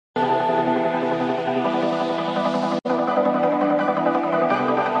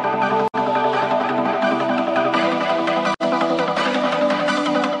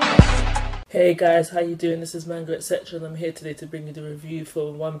Hey guys, how you doing? This is Manga etc. and I'm here today to bring you the review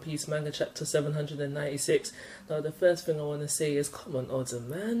for One Piece manga chapter 796. Now the first thing I want to say is, come on Oda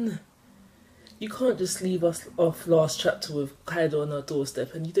man, you can't just leave us off last chapter with Kaido on our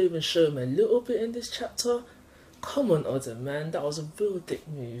doorstep and you don't even show him a little bit in this chapter. Come on Oda man, that was a real dick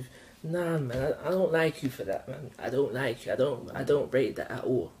move. Nah man, I don't like you for that man. I don't like you, I don't rate that at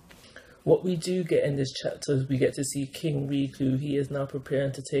all. What we do get in this chapter is we get to see King Riku. He is now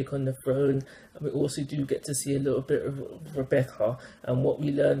preparing to take on the throne. And we also do get to see a little bit of Rebecca. And what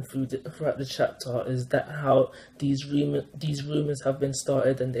we learn throughout the chapter is that how these rumors have been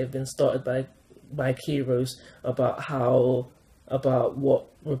started, and they've been started by Kiros about what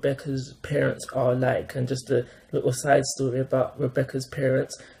Rebecca's parents are like, and just a little side story about Rebecca's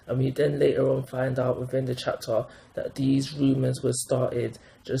parents. And we then later on find out within the chapter that these rumors were started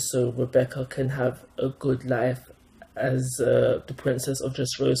just so Rebecca can have a good life as the princess of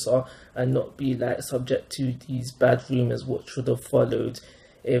Dressrosa and not be like subject to these bad rumors which would have followed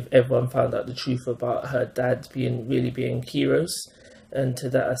if everyone found out the truth about her dad being Kiros. And to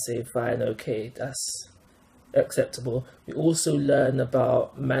that I say, fine, okay, that's acceptable. We also learn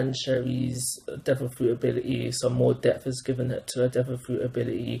about Mancheri's devil fruit ability. Some more depth is given to her devil fruit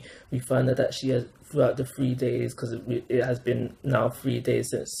ability. We find out that she has, throughout the 3 days, because it has been now 3 days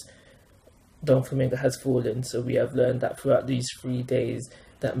since Don Flamingo has fallen, so we have learned that throughout these 3 days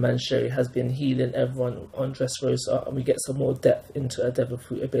that Mancheri has been healing everyone on Dressrosa, and we get some more depth into her devil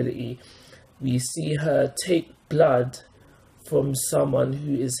fruit ability. We see her take blood from someone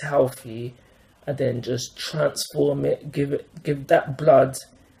who is healthy and then just transform it, give that blood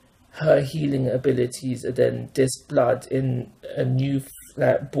her healing abilities, and then this blood in a new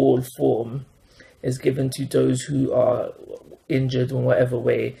like ball form is given to those who are injured in whatever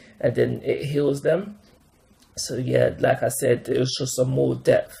way, and then it heals them. So yeah, like I said, there was just some more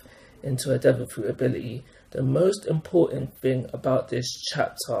depth into a devil fruit ability. The most important thing about this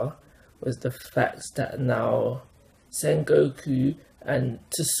chapter was the fact that now Sengoku and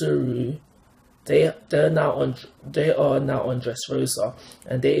Tsuru, they are now on Dressrosa,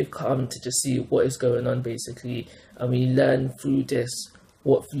 and they've come to just see what is going on basically. And we learn through this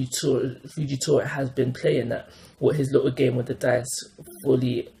what Fujitora has been playing at, what his little game with the dice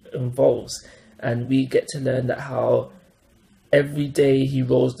fully involves. And we get to learn that how every day he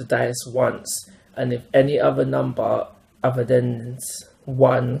rolls the dice once, and if any other number other than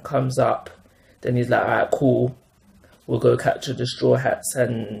 1 comes up, then he's like, alright, cool, we'll go capture the Straw Hats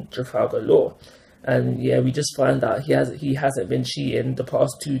and Trafalgar Law. And yeah, we just find out he hasn't been cheating. The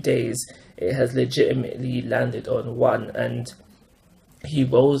past 2 days, it has legitimately landed on 1, and he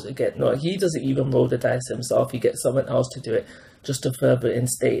rolls again. No, he doesn't even roll the dice himself. He gets someone else to do it, just to further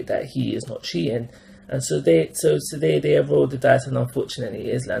instate that he is not cheating. And so today they have rolled the dice, and unfortunately,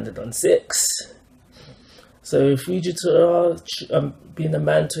 it has landed on 6. So Fujitora, being a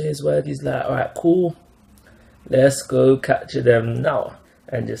man to his word, he's like, alright, cool, let's go capture them now.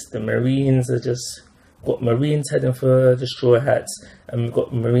 And just the Marines are just got Marines heading for the Straw Hats, and we've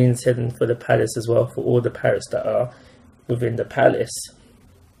got Marines heading for the palace as well, for all the pirates that are within the palace.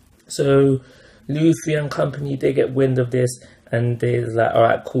 So Luffy and company, they get wind of this, and they're like,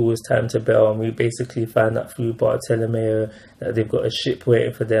 alright, cool, it's time to bail. And we basically find out through Bartolomeo that they've got a ship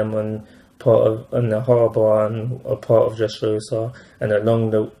waiting for them on the harbour and a part of Dressrosa, and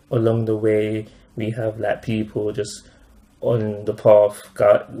along the way we have like people just on the path,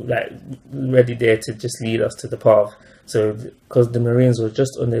 like ready there to just lead us to the path. So because the Marines were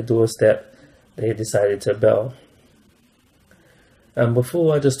just on their doorstep, they decided to bail. And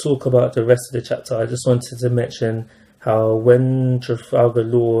before I just talk about the rest of the chapter, I just wanted to mention how when Trafalgar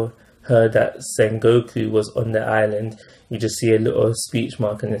Law heard that Sengoku was on the island, you just see a little speech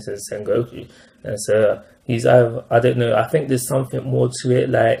mark and it says Sengoku. And so he's either, I don't know, I think there's something more to it,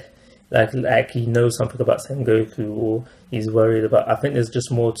 like he knows something about Sengoku, or he's worried about. I think there's just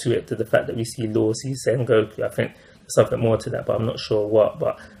more to it, to the fact that we see Law see Sengoku. I think there's something more to that, but I'm not sure what.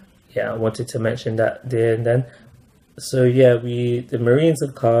 But yeah, I wanted to mention that there and then. So yeah, the Marines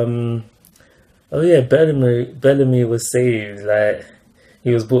have come. Oh yeah, Bellamy was saved. Like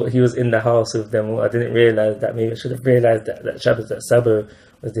he was in the house with them. I didn't realize that. Maybe I should have realized that Sabo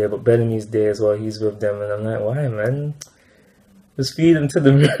was there, but Bellamy's there as well. He's with them, and I'm like, why, man? Just feed him to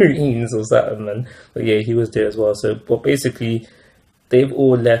the Marines or something, man. But yeah, he was there as well. So, but basically, they've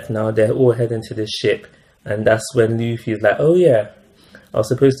all left now. They're all heading to the ship, and that's when Luffy's like, oh yeah, I was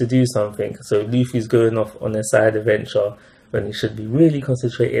supposed to do something. So Luffy's going off on a side adventure when he should be really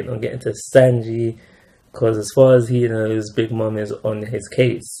concentrating on getting to Sanji, because as far as he knows, Big Mom is on his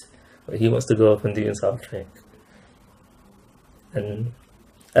case, but he wants to go off and do something. And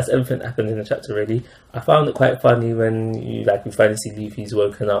that's everything that happened in the chapter really. I found it quite funny when you finally see Luffy's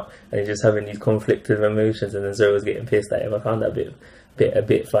woken up and he's just having these conflicting emotions, and then Zoro's getting pissed at him. I found that a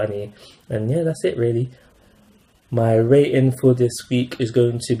bit funny. And yeah, that's it really. My rating for this week is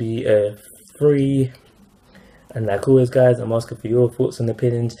going to be a 3. And like always guys, I'm asking for your thoughts and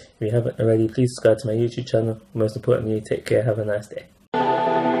opinions. If you haven't already, please subscribe to my YouTube channel. Most importantly, take care, have a nice day.